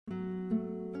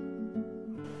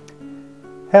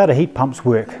How do heat pumps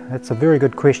work? That's a very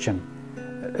good question.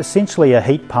 Essentially, a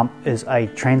heat pump is a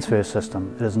transfer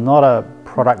system. It is not a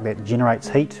product that generates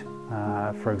heat.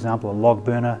 For example, a log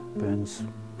burner burns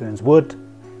wood.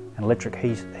 An electric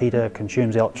heater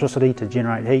consumes electricity to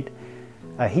generate heat.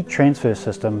 A heat transfer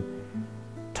system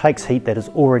takes heat that is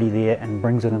already there and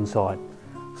brings it inside.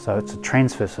 So it's a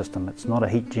transfer system, it's not a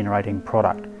heat generating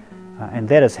product. And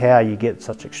that is how you get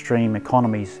such extreme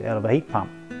economies out of a heat pump.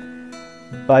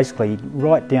 Basically,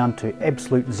 right down to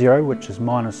absolute zero, which is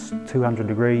minus 200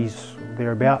 degrees or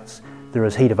thereabouts, there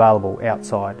is heat available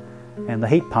outside. And the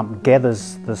heat pump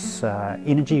gathers this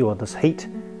energy or this heat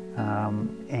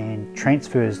and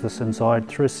transfers this inside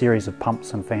through a series of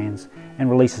pumps and fans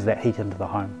and releases that heat into the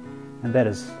home. And that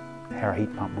is how a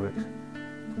heat pump works.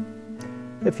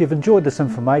 If you've enjoyed this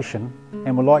information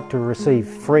and would like to receive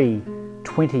free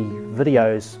 20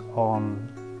 videos on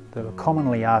the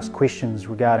commonly asked questions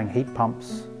regarding heat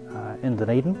pumps in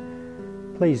Dunedin,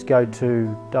 please go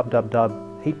to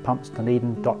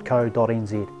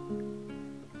www.heatpumpsdunedin.co.nz.